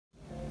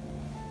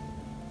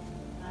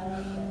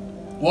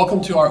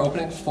Welcome to our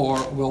opening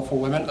for Willful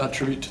Women, a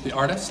tribute to the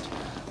artist.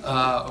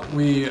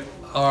 We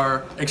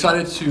are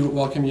excited to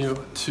welcome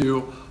you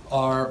to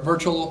our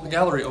virtual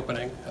gallery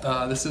opening.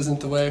 This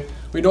isn't the way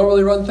we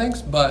normally run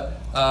things,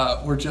 but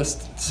we're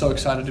just so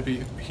excited to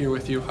be here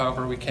with you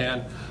however we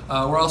can.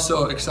 We're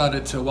also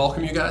excited to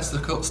welcome you guys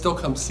to still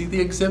come see the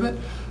exhibit.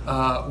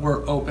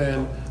 We're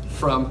open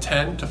from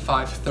 10 to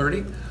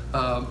 5:30,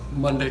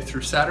 Monday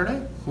through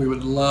Saturday. We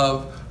would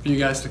love for you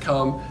guys to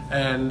come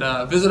and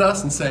visit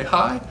us and say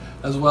hi,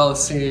 as well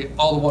as see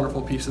all the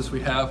wonderful pieces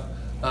we have.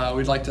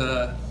 We'd like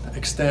to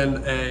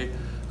extend a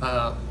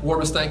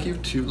warmest thank you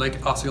to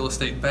Lake Osceola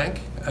State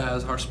Bank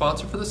as our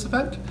sponsor for this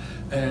event,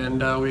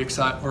 and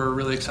we're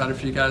really excited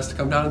for you guys to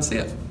come down and see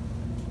it.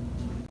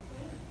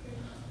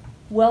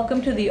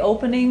 Welcome to the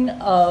opening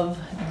of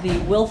the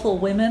Willful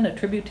Women, a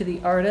tribute to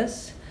the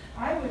artists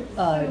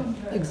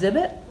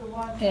exhibit.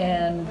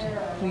 And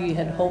we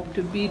had hoped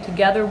to be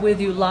together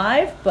with you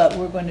live, but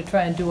we're going to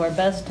try and do our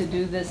best to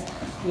do this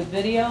with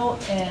video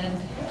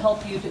and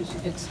help you to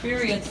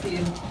experience the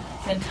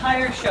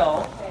entire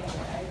show.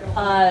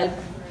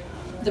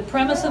 The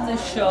premise of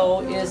this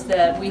show is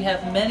that we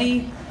have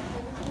many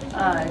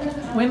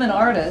women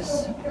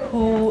artists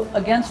who,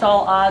 against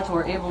all odds,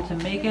 were able to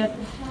make it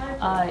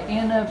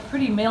in a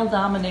pretty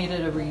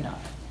male-dominated arena.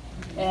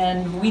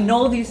 And we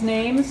know these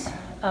names.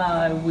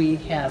 We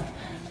have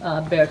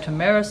Berta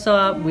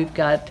Marisol, we've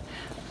got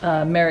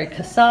Mary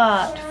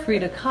Cassatt,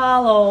 Frida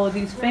Kahlo,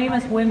 these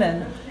famous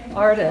women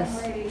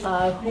artists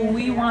who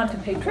we want to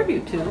pay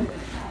tribute to.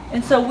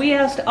 And so we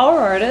asked our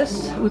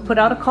artists, we put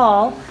out a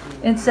call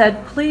and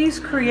said, please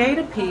create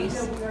a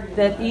piece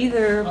that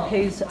either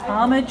pays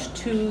homage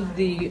to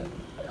the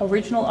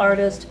original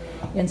artist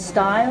in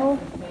style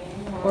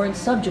or in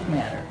subject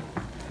matter.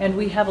 And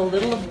we have a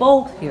little of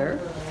both here.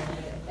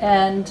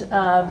 And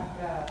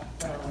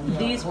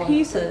these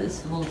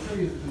pieces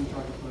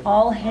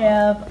all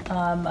have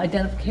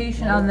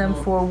identification on them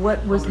for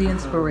what was the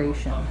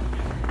inspiration.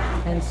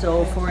 And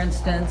so, for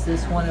instance,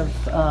 this one of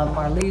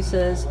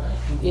Marlisa's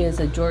is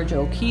a Georgia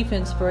O'Keeffe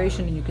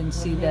inspiration, and you can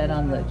see that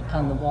on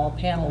the wall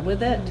panel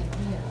with it.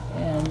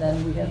 And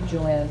then we have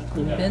Joanne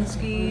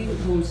Klubinsky,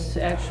 who's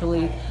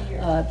actually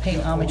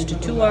paying homage to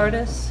two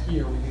artists.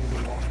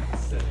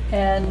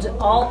 And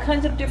all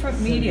kinds of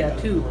different media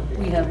too.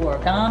 We have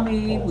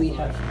origami, we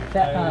have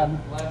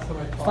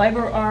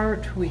fiber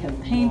art, we have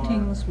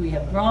paintings, we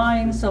have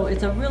drawings. So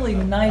it's a really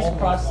nice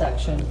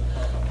cross-section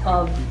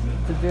of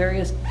the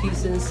various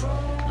pieces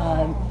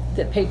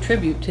that pay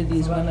tribute to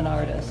these women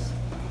artists.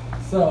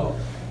 So,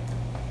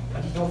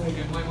 I just don't think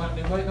it might not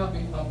be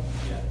up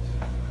yet.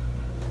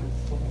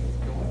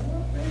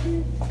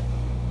 Maybe?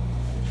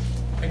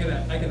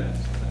 I can ask.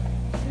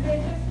 Do they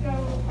just go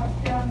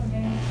up down the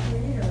main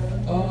street,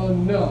 or?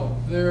 No,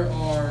 there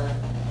are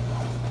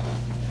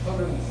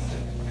 106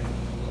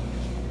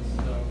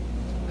 so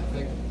I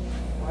think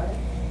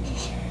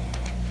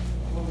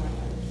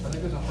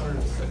there's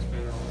 106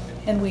 banner.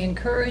 And we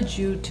encourage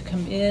you to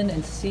come in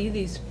and see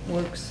these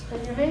works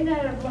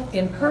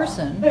in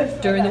person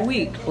during the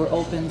week. We're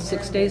open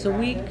 6 days a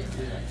week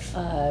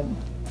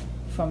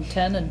from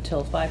 10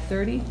 until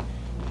 5:30.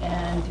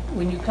 And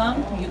when you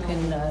come, you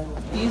can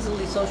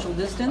easily social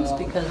distance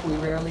because we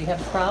rarely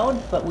have a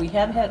crowd, but we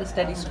have had a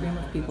steady stream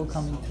of people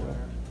coming through.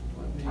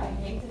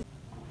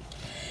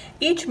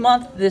 Each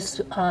month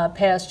this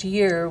past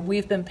year,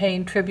 we've been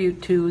paying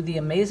tribute to the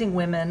amazing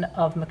women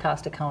of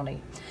Mecosta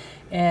County.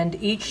 And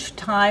each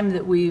time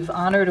that we've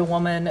honored a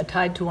woman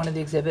tied to one of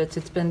the exhibits,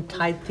 it's been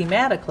tied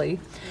thematically.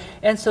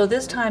 And so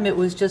this time it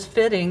was just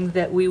fitting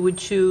that we would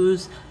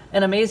choose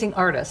an amazing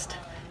artist,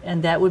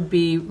 and that would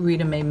be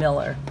Rita Mae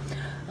Miller.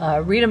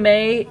 Rita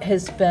Mae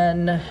has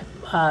been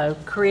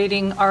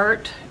creating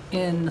art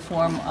in the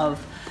form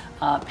of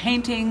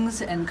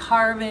paintings and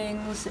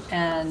carvings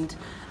and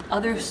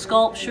other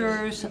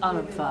sculptures out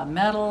of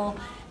metal,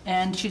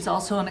 and she's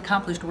also an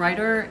accomplished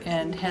writer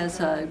and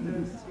has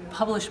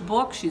published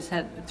books. She's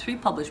had 3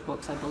 published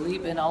books, I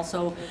believe, and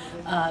also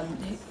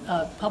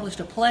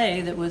published a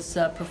play that was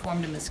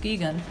performed in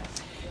Muskegon.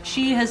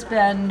 She has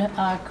been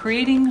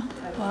creating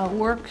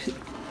work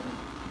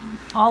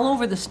all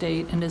over the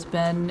state and has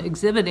been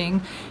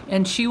exhibiting,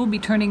 and she will be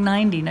turning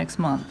 90 next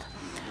month.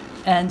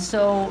 And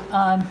so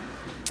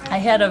I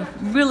had a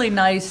really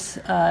nice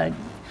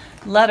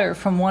letter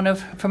from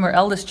her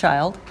eldest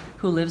child,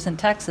 who lives in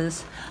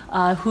Texas,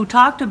 who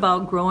talked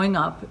about growing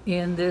up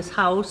in this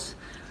house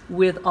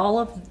with all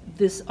of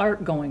this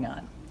art going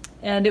on.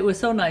 And it was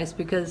so nice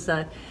because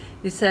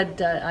he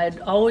said, I'd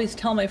always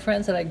tell my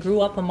friends that I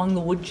grew up among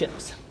the wood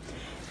chips,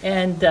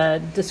 and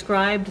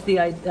described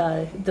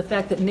the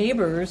fact that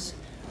neighbors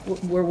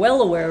were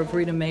well aware of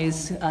Rita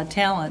Mae's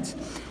talents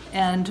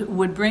and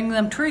would bring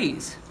them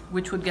trees,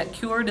 which would get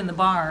cured in the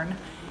barn,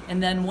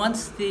 and then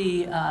once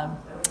the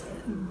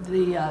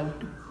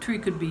tree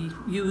could be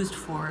used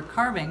for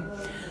carving,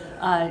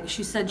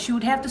 she said she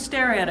would have to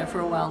stare at it for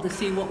a while to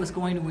see what was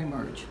going to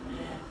emerge.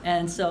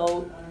 And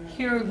so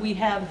here we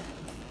have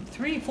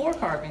 4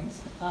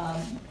 carvings,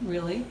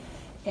 really,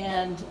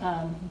 And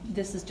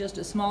this is just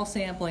a small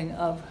sampling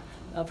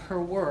of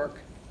her work.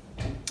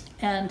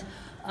 And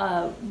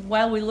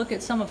while we look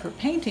at some of her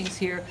paintings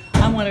here,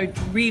 I want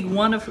to read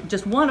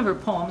just one of her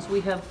poems.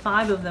 We have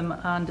 5 of them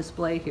on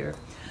display here.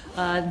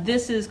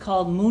 This is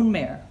called Moon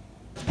Mare.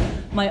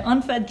 My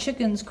unfed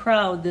chickens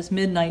crowd this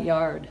midnight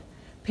yard.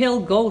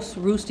 Pale ghosts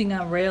roosting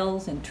on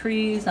rails and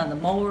trees on the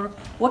mower.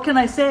 What can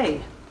I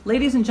say?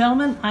 Ladies and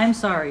gentlemen, I'm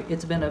sorry.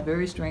 It's been a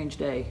very strange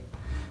day.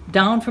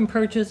 Down from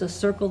perches, a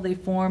circle they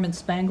form in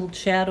spangled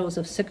shadows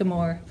of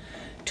sycamore.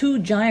 2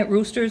 giant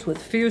roosters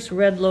with fierce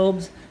red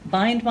lobes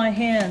bind my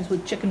hands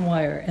with chicken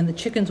wire, and the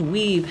chickens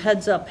weave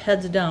heads up,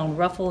 heads down,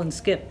 ruffle and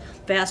skip,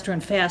 faster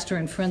and faster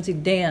in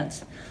frenzied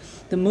dance.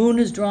 The moon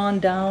is drawn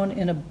down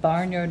in a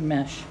barnyard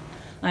mesh.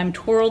 I'm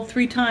twirled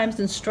 3 times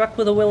and struck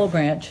with a willow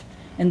branch,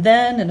 and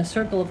then, in a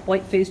circle of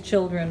white-faced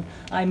children,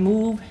 I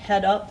move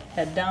head up,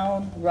 head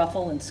down,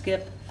 ruffle and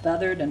skip,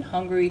 feathered and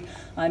hungry.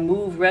 I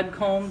move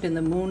red-combed in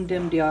the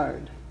moon-dimmed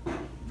yard.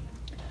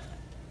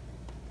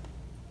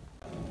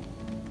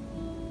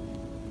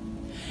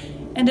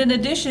 And in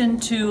addition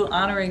to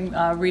honoring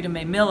Rita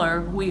Mae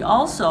Miller, we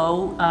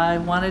also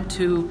wanted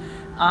to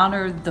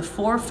honor the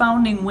 4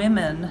 founding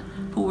women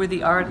who were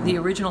the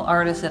original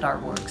artists at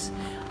Artworks.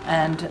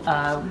 And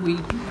we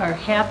are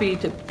happy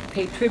to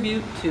pay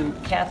tribute to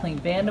Kathleen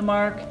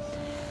Vandemark,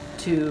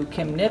 to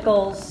Kim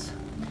Nichols,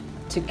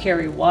 to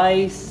Carrie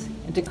Weiss,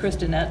 and to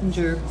Kristen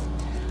Ettinger.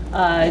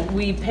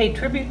 We pay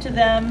tribute to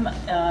them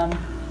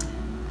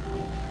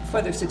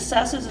for their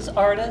successes as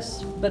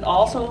artists, but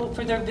also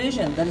for their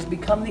vision that has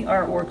become the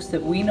artworks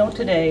that we know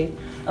today,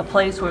 a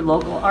place where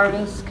local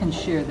artists can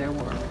share their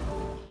work.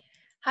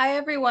 Hi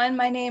everyone,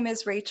 my name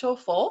is Rachel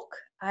Folk.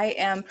 I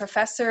am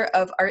professor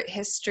of art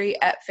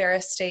history at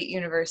Ferris State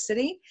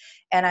University,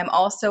 and I'm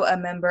also a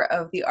member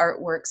of the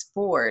Artworks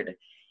Board.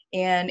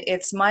 And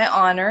it's my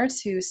honor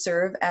to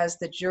serve as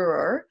the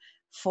juror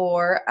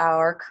for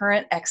our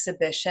current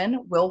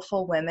exhibition,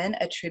 Willful Women,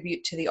 a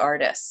tribute to the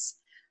artists.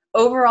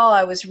 Overall,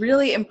 I was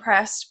really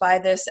impressed by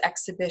this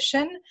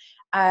exhibition.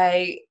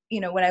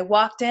 When I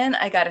walked in,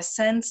 I got a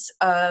sense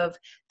of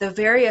the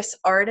various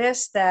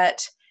artists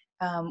that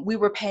we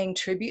were paying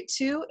tribute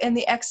to in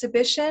the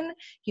exhibition,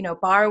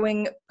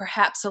 borrowing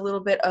perhaps a little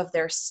bit of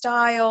their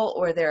style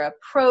or their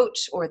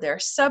approach or their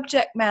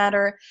subject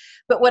matter.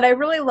 But what I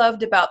really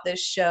loved about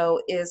this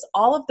show is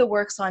all of the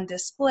works on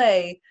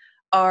display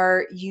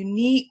are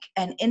unique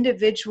and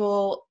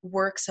individual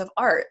works of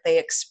art. They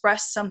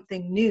express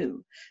something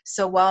new.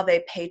 So while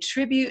they pay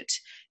tribute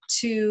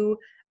to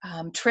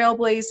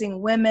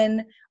trailblazing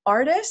women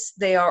artists,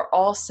 they are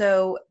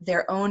also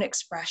their own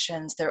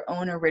expressions, their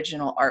own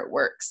original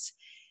artworks.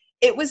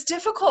 It was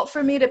difficult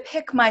for me to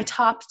pick my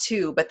top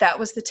 2, but that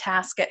was the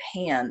task at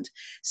hand.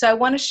 So I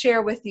want to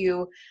share with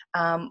you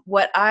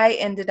what I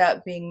ended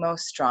up being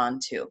most drawn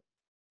to.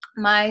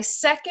 My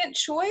second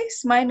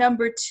choice, my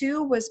number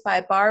 2, was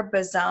by Barb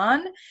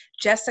Bazan,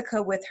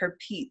 Jessica with Her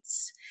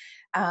Peets.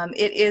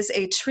 It is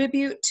a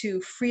tribute to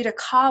Frida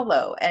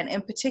Kahlo, and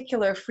in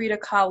particular Frida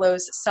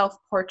Kahlo's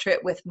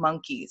self-portrait with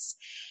monkeys.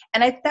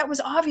 And that was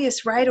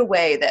obvious right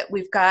away that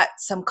we've got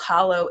some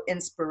Kahlo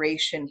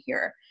inspiration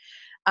here.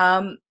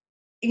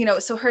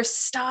 So her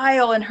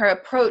style and her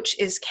approach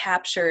is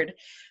captured,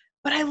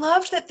 but I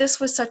loved that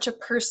this was such a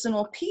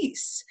personal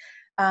piece.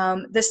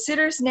 The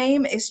sitter's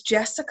name is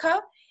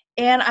Jessica,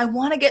 and I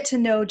want to get to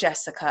know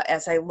Jessica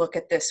as I look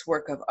at this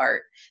work of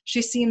art.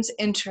 She seems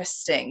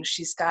interesting.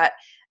 She's got,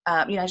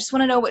 I just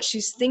want to know what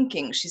she's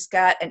thinking. She's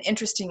got an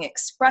interesting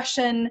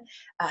expression.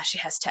 She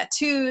has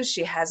tattoos.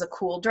 She has a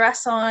cool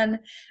dress on.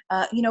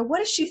 What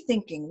is she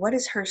thinking? What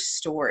is her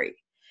story?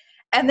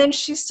 And then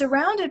she's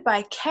surrounded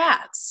by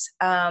cats,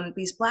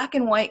 these black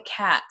and white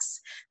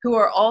cats who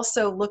are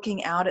also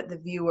looking out at the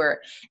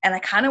viewer. And I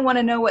kind of want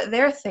to know what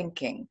they're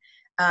thinking.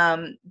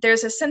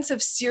 There's a sense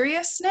of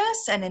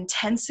seriousness and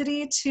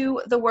intensity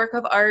to the work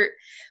of art,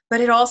 but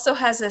it also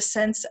has a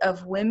sense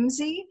of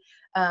whimsy.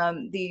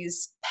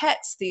 These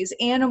pets, these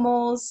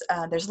animals,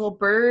 there's a little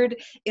bird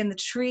in the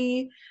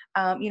tree.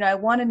 I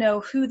want to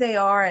know who they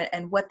are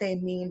and what they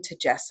mean to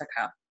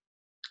Jessica.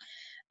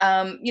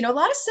 A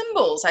lot of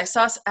symbols. I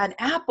saw an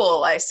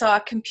apple. I saw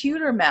a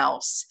computer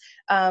mouse.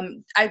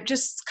 I'm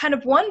just kind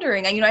of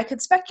wondering, I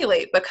could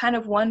speculate, but kind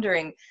of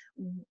wondering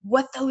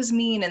what those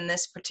mean in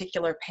this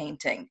particular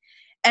painting.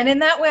 And in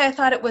that way, I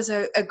thought it was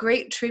a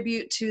great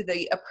tribute to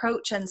the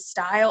approach and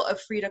style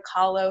of Frida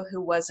Kahlo, who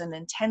was an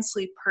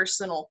intensely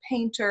personal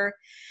painter.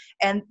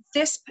 And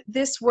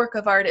this work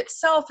of art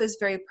itself is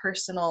very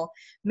personal,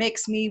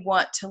 makes me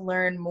want to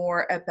learn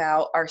more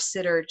about our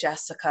sitter,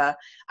 Jessica.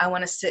 I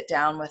want to sit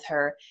down with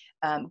her,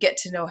 get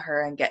to know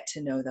her, and get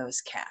to know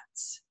those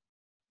cats.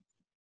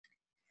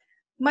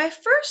 My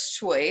first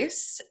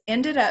choice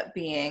ended up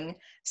being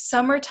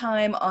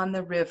Summertime on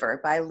the River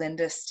by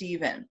Linda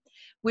Stephen,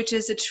 which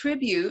is a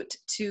tribute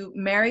to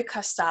Mary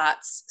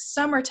Cassatt's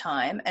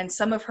Summertime and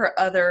some of her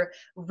other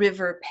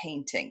river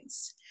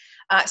paintings.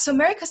 So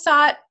Mary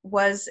Cassatt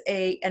was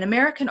an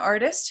American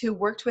artist who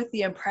worked with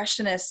the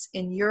Impressionists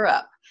in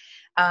Europe.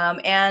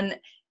 And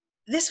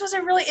this was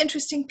a really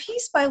interesting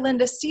piece by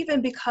Linda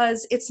Stephen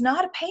because it's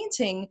not a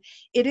painting.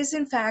 It is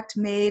in fact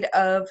made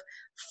of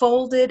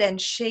folded and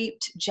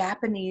shaped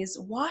Japanese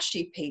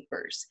washi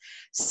papers.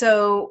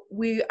 So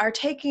we are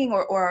taking,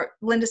 or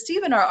Linda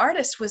Stephen, our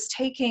artist, was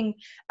taking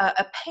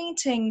a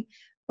painting,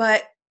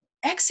 but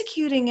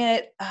executing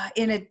it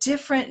in a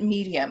different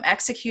medium,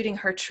 executing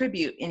her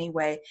tribute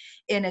anyway,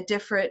 in a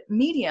different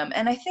medium.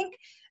 And I think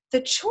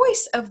the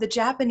choice of the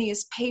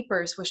Japanese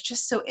papers was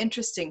just so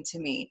interesting to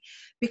me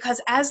because,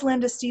 as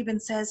Linda Stephen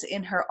says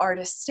in her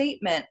artist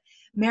statement,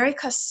 Mary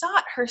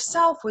Cassatt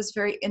herself was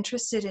very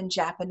interested in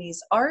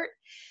Japanese art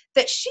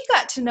that she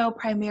got to know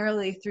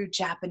primarily through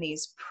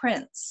Japanese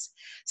prints.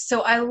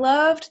 So I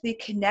loved the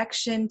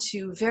connection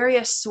to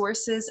various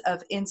sources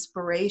of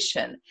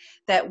inspiration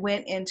that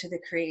went into the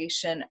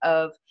creation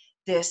of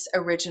this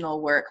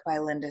original work by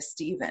Linda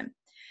Stephen.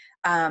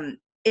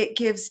 It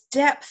gives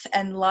depth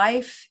and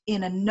life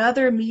in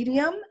another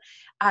medium.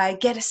 I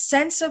get a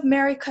sense of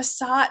Mary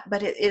Cassatt,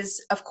 but it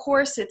is, of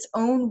course, its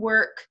own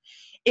work.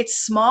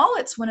 It's small.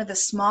 It's one of the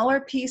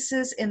smaller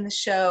pieces in the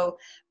show,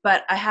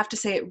 but I have to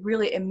say it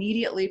really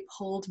immediately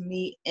pulled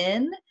me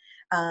in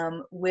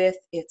with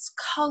its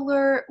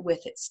color,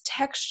 with its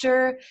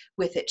texture,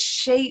 with its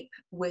shape,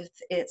 with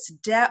its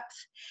depth.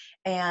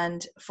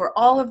 And for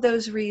all of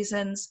those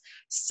reasons,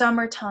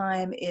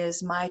 Summertime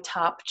is my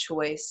top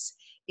choice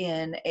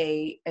in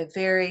a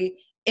very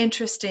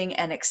interesting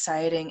and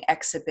exciting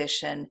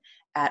exhibition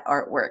at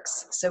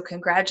Artworks. So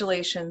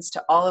congratulations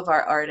to all of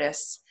our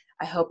artists.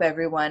 I hope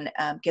everyone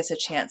gets a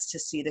chance to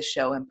see the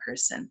show in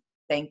person.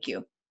 Thank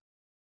you.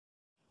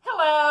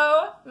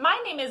 Hello,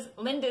 my name is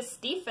Linda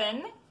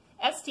Stephen,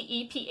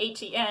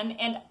 S-T-E-P-H-E-N,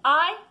 and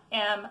I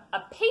am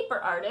a paper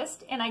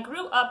artist, and I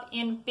grew up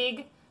in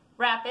Big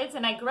Rapids,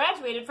 and I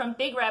graduated from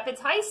Big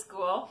Rapids High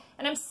School,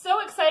 and I'm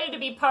so excited to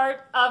be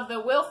part of the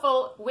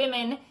Willful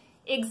Women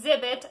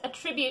exhibit, a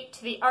tribute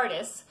to the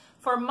artists.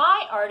 For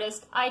my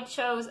artist, I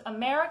chose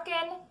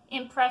American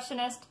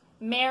Impressionist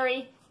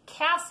Mary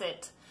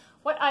Cassatt.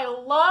 What I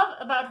love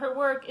about her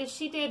work is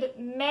she did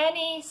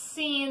many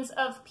scenes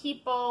of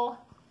people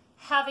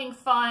having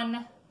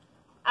fun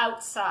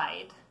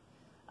outside,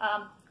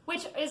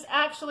 which is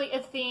actually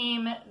a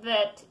theme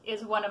that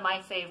is one of my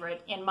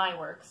favorite in my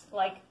works,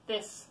 like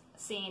this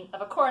scene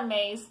of a corn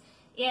maze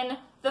in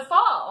the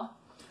fall.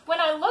 When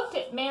I looked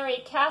at Mary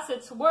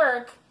Cassatt's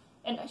work,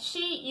 and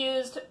she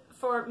used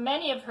for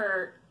many of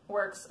her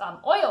works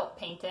oil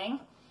painting,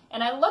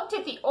 and I looked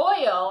at the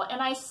oil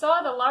and I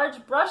saw the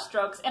large brush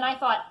strokes and I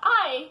thought,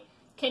 I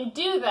can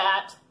do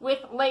that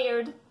with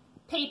layered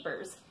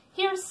papers.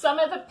 Here's some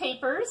of the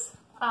papers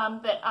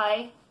that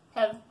I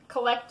have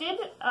collected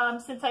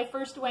since I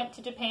first went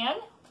to Japan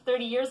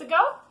 30 years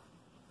ago.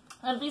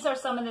 And these are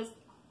some of the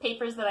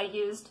papers that I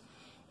used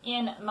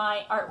in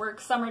my artwork,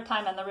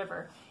 Summertime on the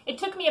River. It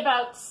took me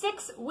about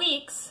 6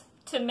 weeks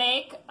to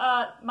make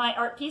my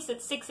art piece.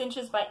 It's 6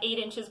 inches by 8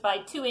 inches by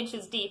 2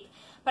 inches deep.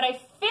 But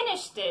I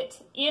finished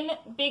it in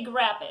Big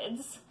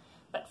Rapids.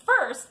 But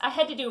first, I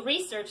had to do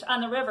research on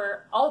the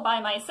river all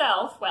by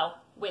myself, well,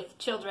 with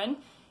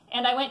children.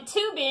 And I went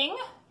tubing,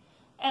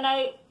 and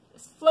I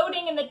was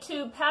floating in the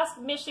tube past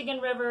Michigan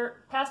River,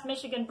 past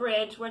Michigan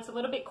Bridge, where it's a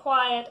little bit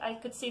quiet. I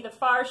could see the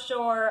far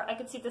shore. I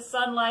could see the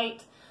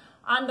sunlight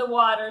on the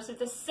water. So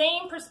the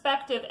same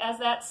perspective as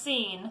that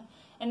scene.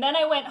 And then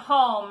I went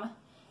home,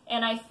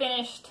 and I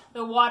finished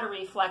the water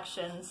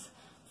reflections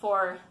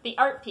for the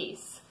art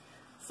piece.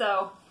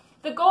 So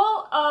the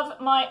goal of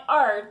my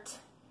art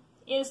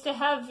is to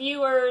have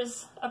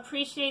viewers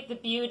appreciate the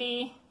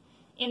beauty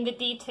in the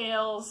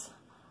details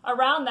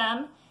around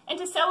them and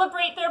to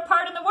celebrate their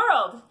part in the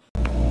world.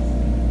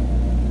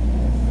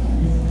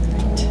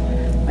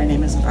 My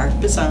name is Barb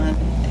Bazan,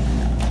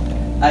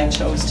 and I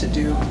chose to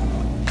do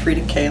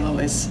Frida Kahlo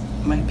as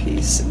my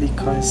piece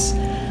because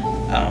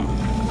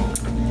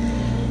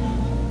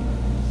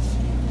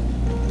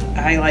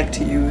I like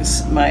to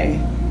use my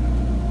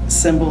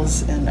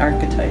symbols and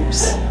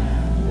archetypes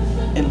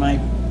in my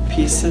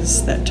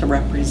pieces that to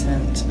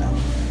represent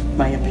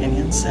my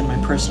opinions and my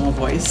personal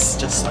voice,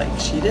 just like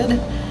she did.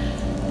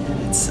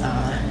 And it's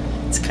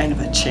kind of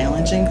a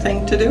challenging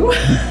thing to do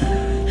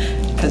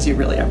because you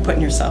really are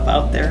putting yourself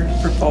out there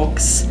for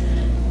folks.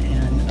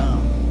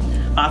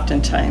 And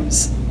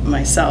oftentimes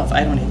myself,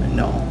 I don't even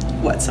know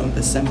what some of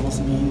the symbols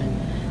mean.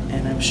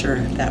 And I'm sure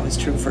that was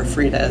true for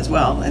Frida as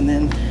well. And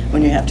then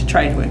when you have to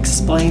try to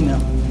explain them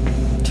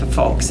to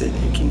folks, it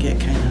can get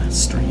kind of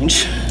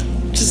strange,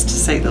 just to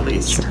say the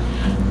least.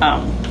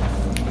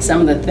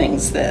 Some of the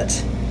things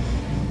that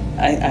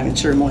I'm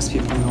sure most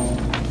people know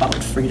about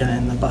Frida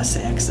and the bus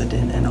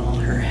accident and all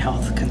her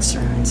health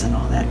concerns and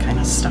all that kind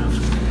of stuff.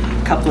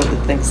 A couple of the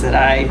things that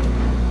I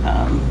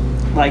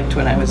liked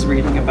when I was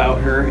reading about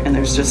her, and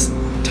there's just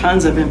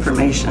tons of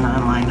information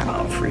online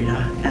about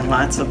Frida and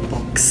lots of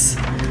books.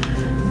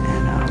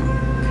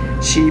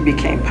 And she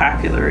became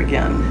popular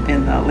again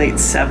in the late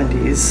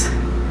 70s,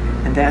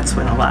 and that's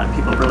when a lot of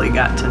people really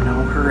got to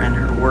know her and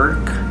her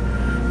work.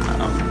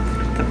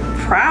 The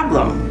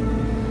problem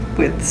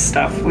with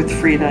stuff with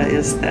Frida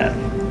is that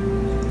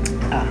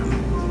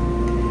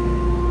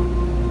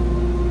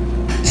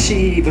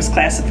she was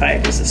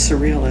classified as a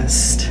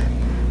surrealist,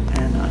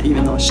 and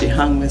even though she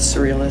hung with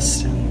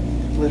surrealists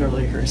and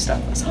literally her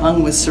stuff was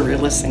hung with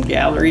surrealists in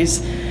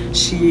galleries,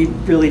 she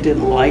really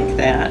didn't like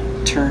that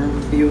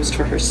term used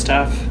for her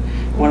stuff.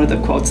 One of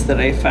the quotes that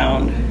I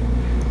found,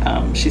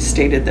 she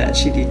stated that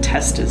she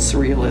detested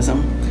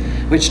surrealism,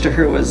 which to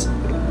her was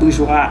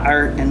bourgeois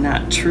art and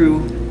not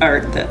true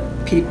art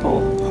that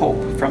people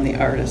hope from the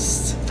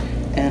artists.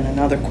 And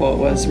another quote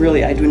was,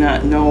 really, I do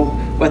not know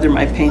whether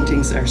my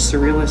paintings are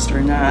surrealist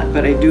or not,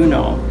 but I do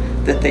know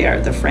that they are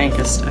the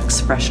frankest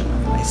expression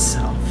of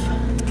myself.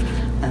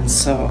 And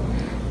so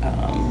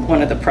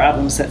one of the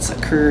problems that's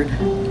occurred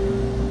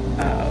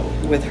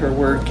with her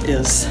work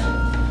is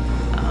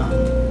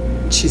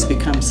she's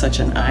become such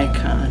an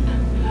icon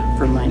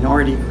for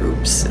minority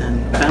groups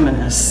and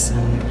feminists,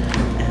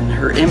 and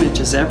her image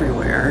is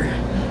everywhere,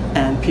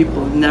 and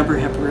people never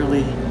have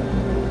really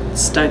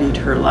studied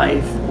her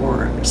life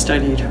or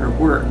studied her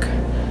work,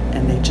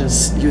 and they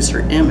just use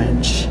her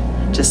image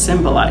to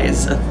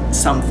symbolize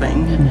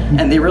something,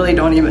 and they really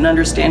don't even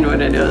understand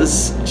what it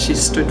is she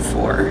stood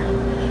for.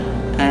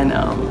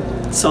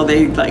 And so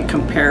they like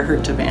compare her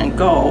to Van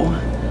Gogh,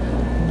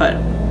 but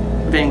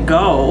Van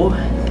Gogh,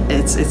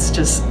 it's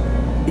just,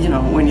 you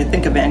know, when you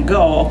think of Van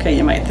Gogh, okay,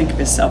 you might think of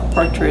his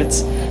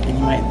self-portraits, and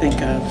you might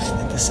think of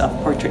the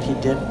self-portrait he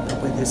did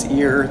with his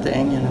ear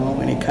thing, you know,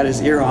 when he cut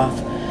his ear off.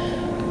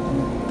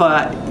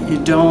 But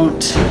you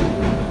don't,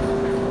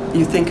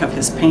 you think of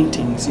his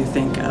paintings, you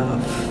think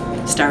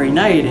of Starry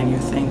Night, and you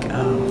think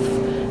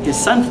of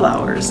his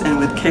sunflowers, and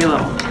with Kalo,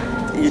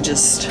 you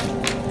just,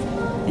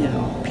 you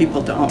know,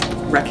 people don't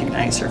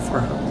recognize her for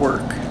her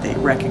work, they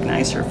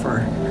recognize her for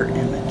her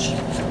image.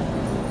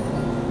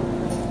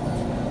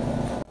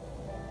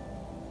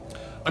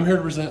 I'm here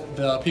to present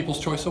the People's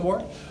Choice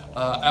Award.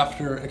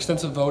 After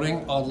extensive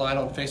voting online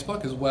on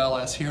Facebook as well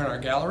as here in our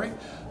gallery,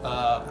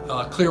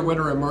 a clear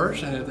winner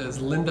emerged, and it is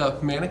Linda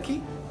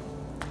Manicky.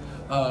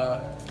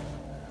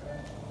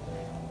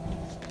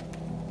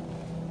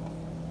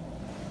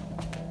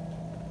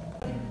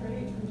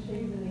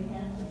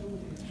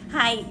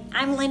 Hi,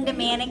 I'm Linda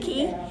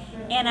Manicky,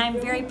 and I'm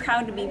very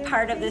proud to be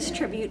part of this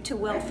tribute to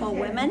Willful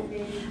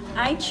Women.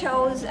 I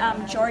chose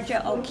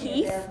Georgia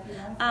O'Keeffe.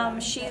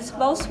 She's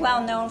most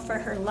well known for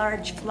her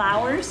large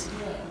flowers,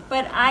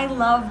 but I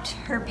loved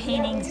her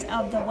paintings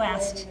of the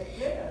West.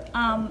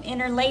 In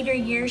her later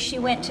years, she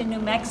went to New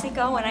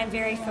Mexico, and I'm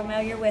very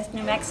familiar with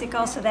New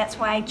Mexico, so that's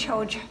why I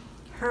chose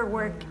her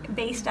work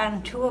based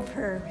on two of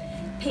her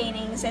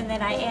paintings, and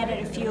then I added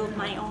a few of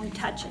my own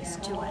touches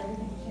to it.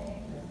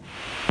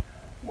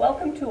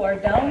 Welcome to our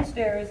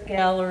downstairs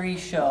gallery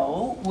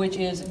show, which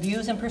is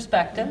Views and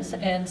Perspectives,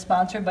 and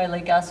sponsored by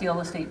Lake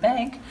Osceola State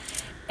Bank.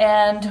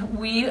 And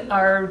we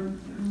are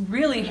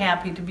really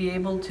happy to be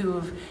able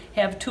to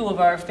have two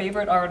of our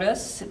favorite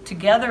artists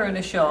together in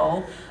a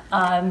show,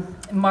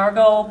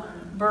 Margot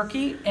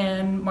Berkey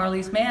and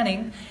Marlise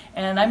Manning.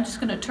 And I'm just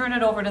going to turn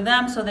it over to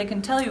them so they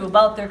can tell you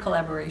about their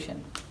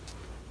collaboration.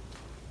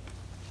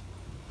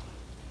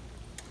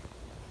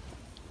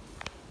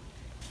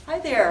 Hi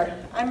there,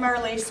 I'm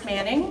Marlise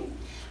Manning.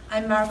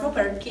 I'm Margot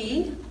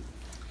Berkey.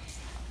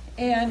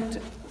 And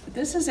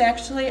this is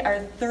actually our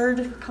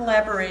third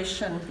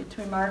collaboration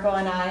between Margot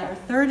and I, our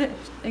third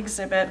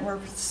exhibit. We're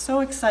so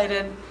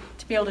excited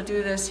to be able to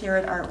do this here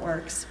at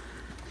Artworks.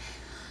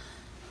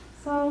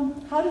 So,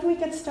 how did we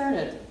get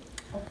started?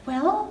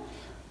 Well,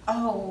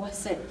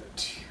 was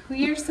it 2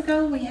 years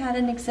ago we had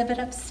an exhibit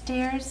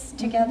upstairs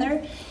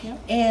together? Yep.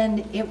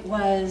 And it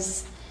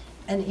was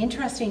an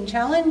interesting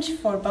challenge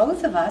for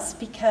both of us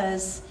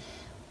because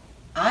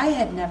I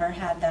had never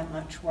had that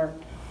much work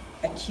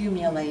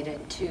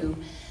accumulated to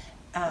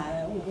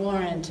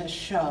warrant a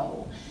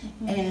show.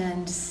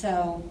 And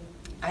so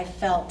I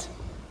felt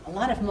a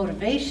lot of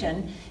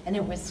motivation, and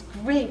it was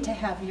great to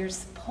have your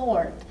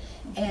support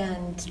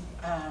and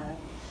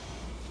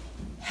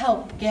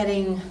help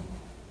getting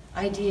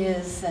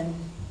ideas, and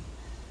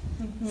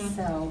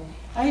so.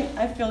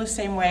 I feel the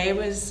same way. It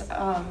was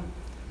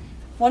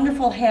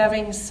wonderful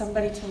having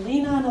somebody to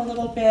lean on a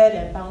little bit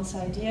and bounce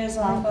ideas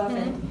off of,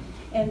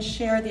 and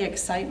share the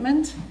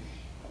excitement,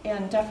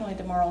 and definitely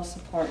the moral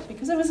support,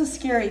 because it was a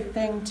scary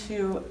thing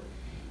to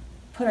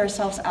put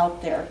ourselves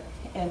out there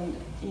and,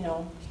 you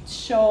know,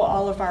 show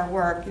all of our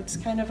work. It's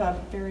kind of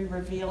a very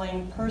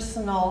revealing,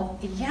 personal.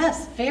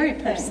 Yes, very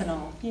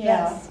personal. Yeah.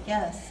 Yes,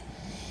 yes.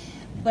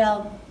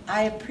 Well,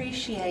 I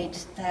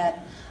appreciate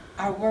that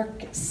our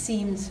work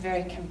seems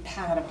very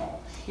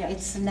compatible. Yes.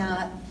 It's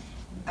not,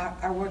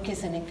 our work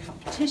isn't in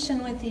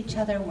competition with each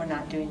other, we're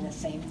not doing the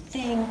same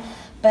thing,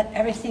 but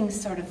everything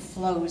sort of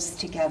flows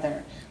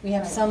together. We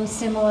have some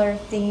similar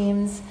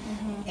themes,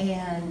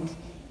 and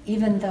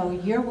even though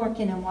you're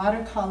working in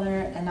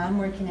watercolor and I'm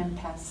working in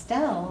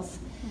pastels,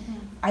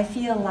 I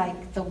feel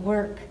like the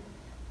work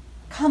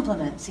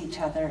complements each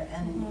other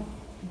and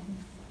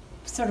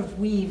sort of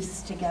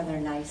weaves together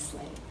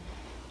nicely.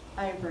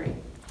 I agree.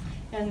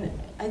 And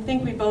I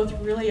think we both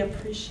really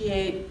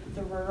appreciate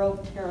the rural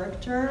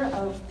character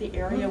of the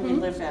area we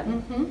live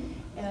in.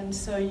 And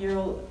so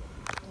you'll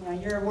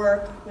your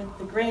work with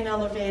the grain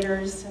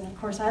elevators, and of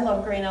course I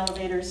love grain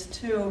elevators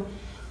too.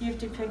 You've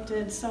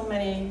depicted so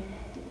many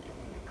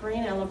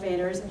grain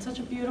elevators in such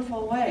a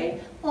beautiful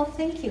way. Well,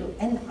 thank you.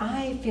 And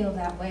I feel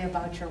that way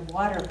about your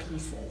water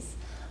pieces.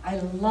 I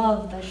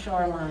love the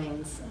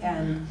shorelines,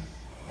 and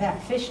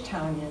that fish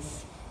town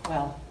is,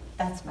 well,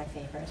 that's my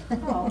favorite.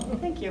 Oh,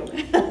 thank you.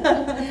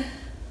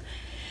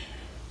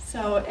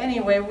 So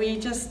anyway, we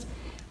just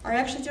are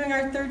actually doing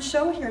our third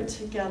show here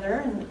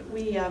together, and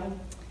we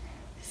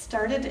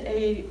started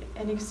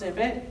an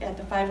exhibit at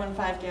the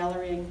 515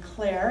 Gallery in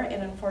Clare,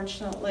 and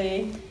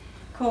unfortunately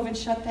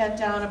COVID shut that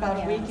down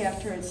about a week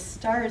after it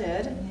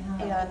started.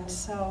 Yeah. And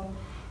so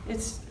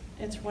it's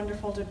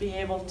wonderful to be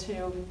able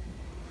to,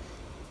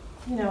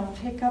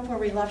 pick up where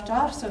we left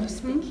off, so to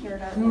speak, here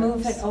at Artworks.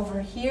 Move it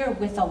over here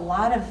with a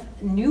lot of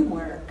new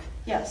work.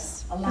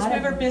 Yes, because we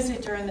were busy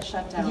during the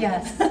shutdown.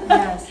 Yes,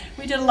 yes.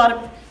 We did a lot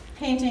of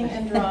painting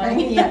and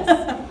drawing.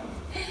 Yes.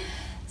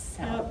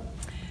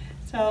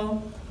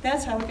 So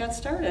that's how we got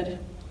started.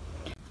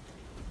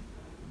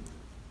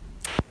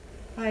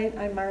 Hi,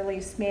 I'm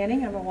Marlise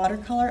Manning. I'm a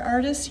watercolor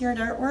artist here at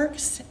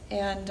Artworks,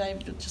 and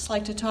I'd just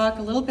like to talk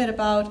a little bit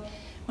about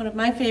one of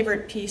my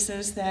favorite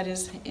pieces that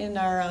is in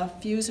our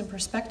Views and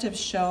Perspectives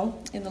show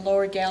in the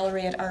lower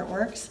gallery at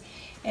Artworks,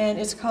 and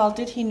it's called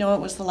Did He Know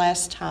It Was the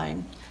Last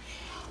Time?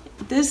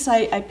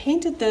 I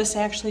painted this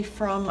actually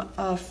from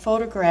a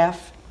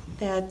photograph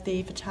that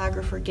the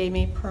photographer gave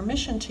me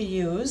permission to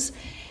use,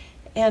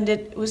 and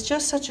it was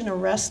just such an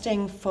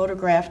arresting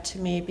photograph to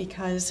me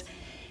because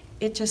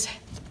it just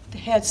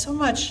had so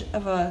much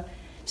of a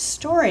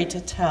story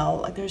to tell.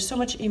 Like, there's so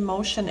much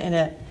emotion in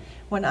it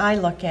when I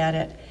look at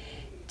it.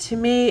 To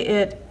me,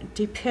 it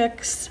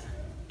depicts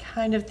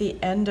kind of the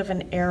end of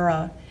an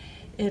era.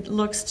 It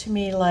looks to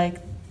me like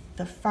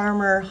the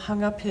farmer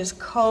hung up his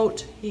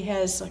coat, he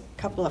has a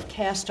couple of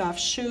cast-off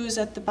shoes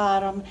at the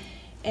bottom,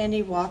 and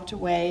he walked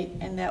away,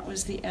 and that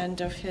was the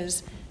end of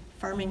his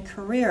farming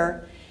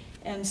career.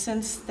 And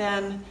since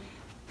then,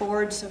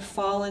 boards have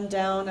fallen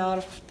down out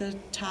of the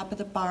top of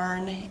the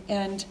barn,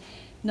 and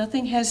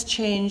nothing has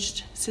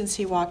changed since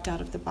he walked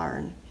out of the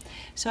barn.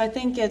 So I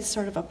think it's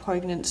sort of a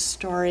poignant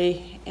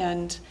story,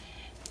 and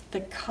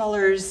the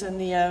colors and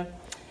the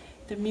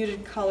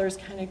muted colors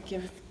kind of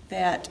give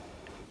that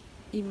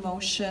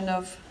emotion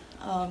of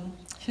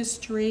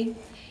history.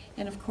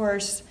 And of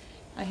course,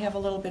 I have a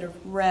little bit of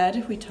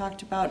red. We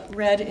talked about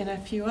red in a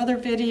few other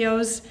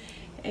videos,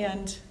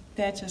 and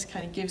that just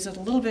kind of gives it a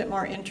little bit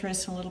more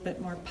interest, a little bit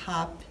more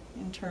pop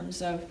in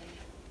terms of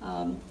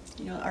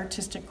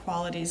artistic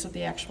qualities of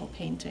the actual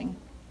painting.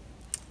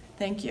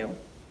 Thank you.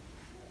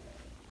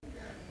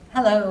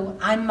 Hello,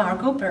 I'm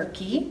Margot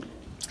Berkey,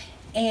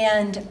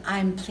 and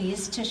I'm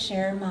pleased to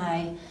share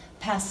my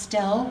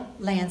pastel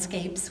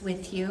landscapes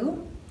with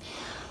you.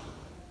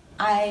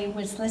 I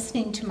was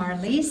listening to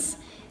Marlise,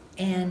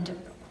 and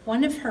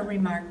one of her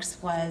remarks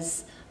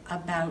was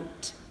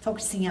about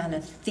focusing on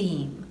a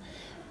theme.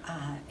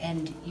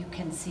 And you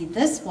can see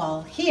this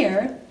wall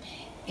here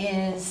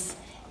is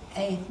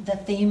the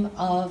theme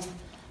of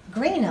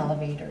grain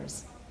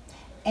elevators.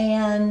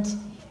 And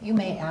you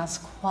may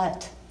ask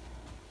what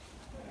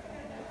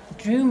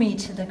drew me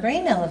to the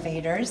grain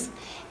elevators,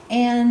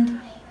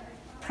 and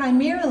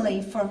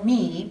primarily for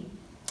me,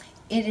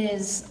 it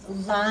is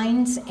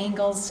lines,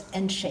 angles,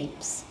 and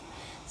shapes.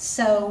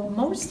 So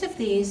most of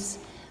these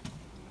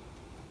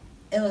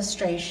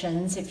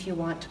illustrations, if you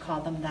want to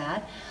call them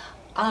that,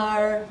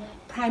 are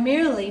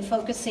primarily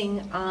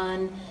focusing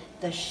on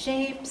the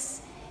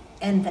shapes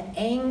and the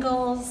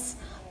angles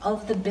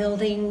of the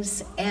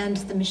buildings and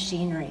the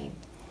machinery.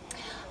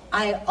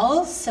 I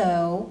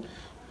also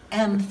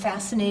am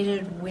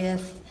fascinated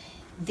with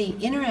the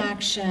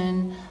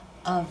interaction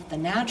of the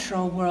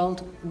natural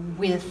world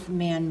with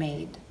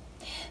man-made.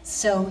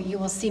 So you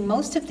will see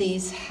most of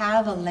these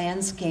have a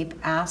landscape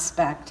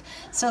aspect.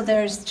 So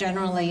there's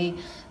generally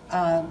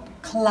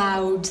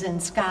clouds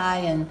and sky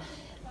and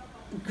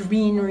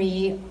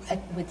greenery,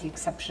 with the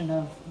exception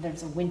of,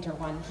 there's a winter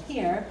one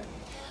here.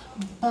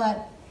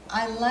 But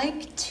I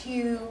like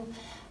to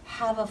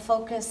have a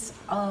focus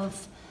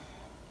of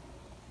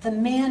the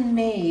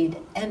man-made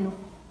and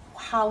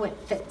how it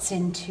fits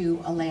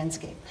into a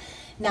landscape.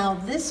 Now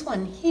this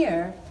one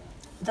here,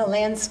 the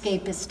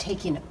landscape is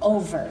taking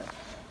over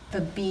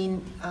the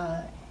bean,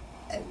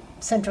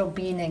 central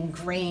bean and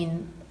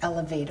grain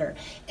elevator.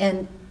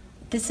 And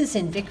this is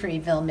in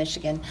Vickeryville,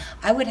 Michigan.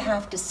 I would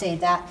have to say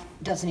that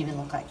doesn't even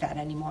look like that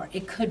anymore.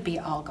 It could be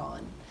all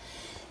gone.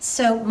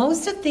 So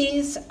most of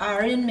these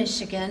are in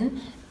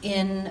Michigan,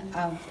 in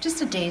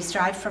just a day's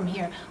drive from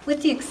here,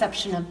 with the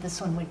exception of this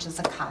one, which is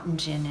a cotton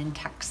gin in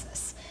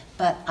Texas.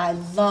 But I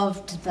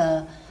loved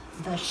the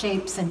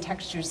shapes and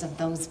textures of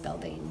those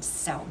buildings.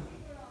 So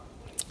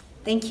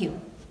thank you.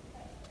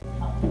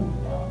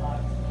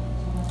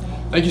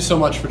 Thank you so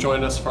much for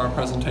joining us for our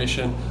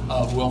presentation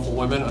of Willful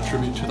Women, a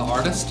tribute to the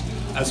artist,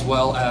 as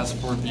well as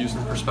for Views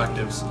and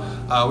Perspectives.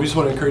 We just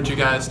want to encourage you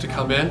guys to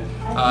come in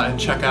and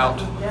check out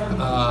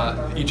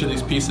each of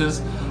these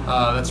pieces.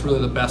 That's really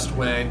the best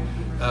way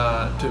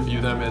to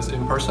view them as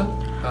in person.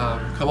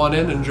 Come on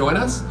in and join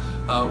us.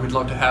 We'd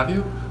love to have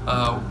you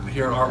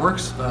here at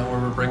Artworks, where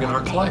we're bringing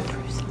art to life.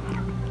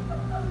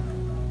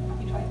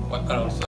 What else?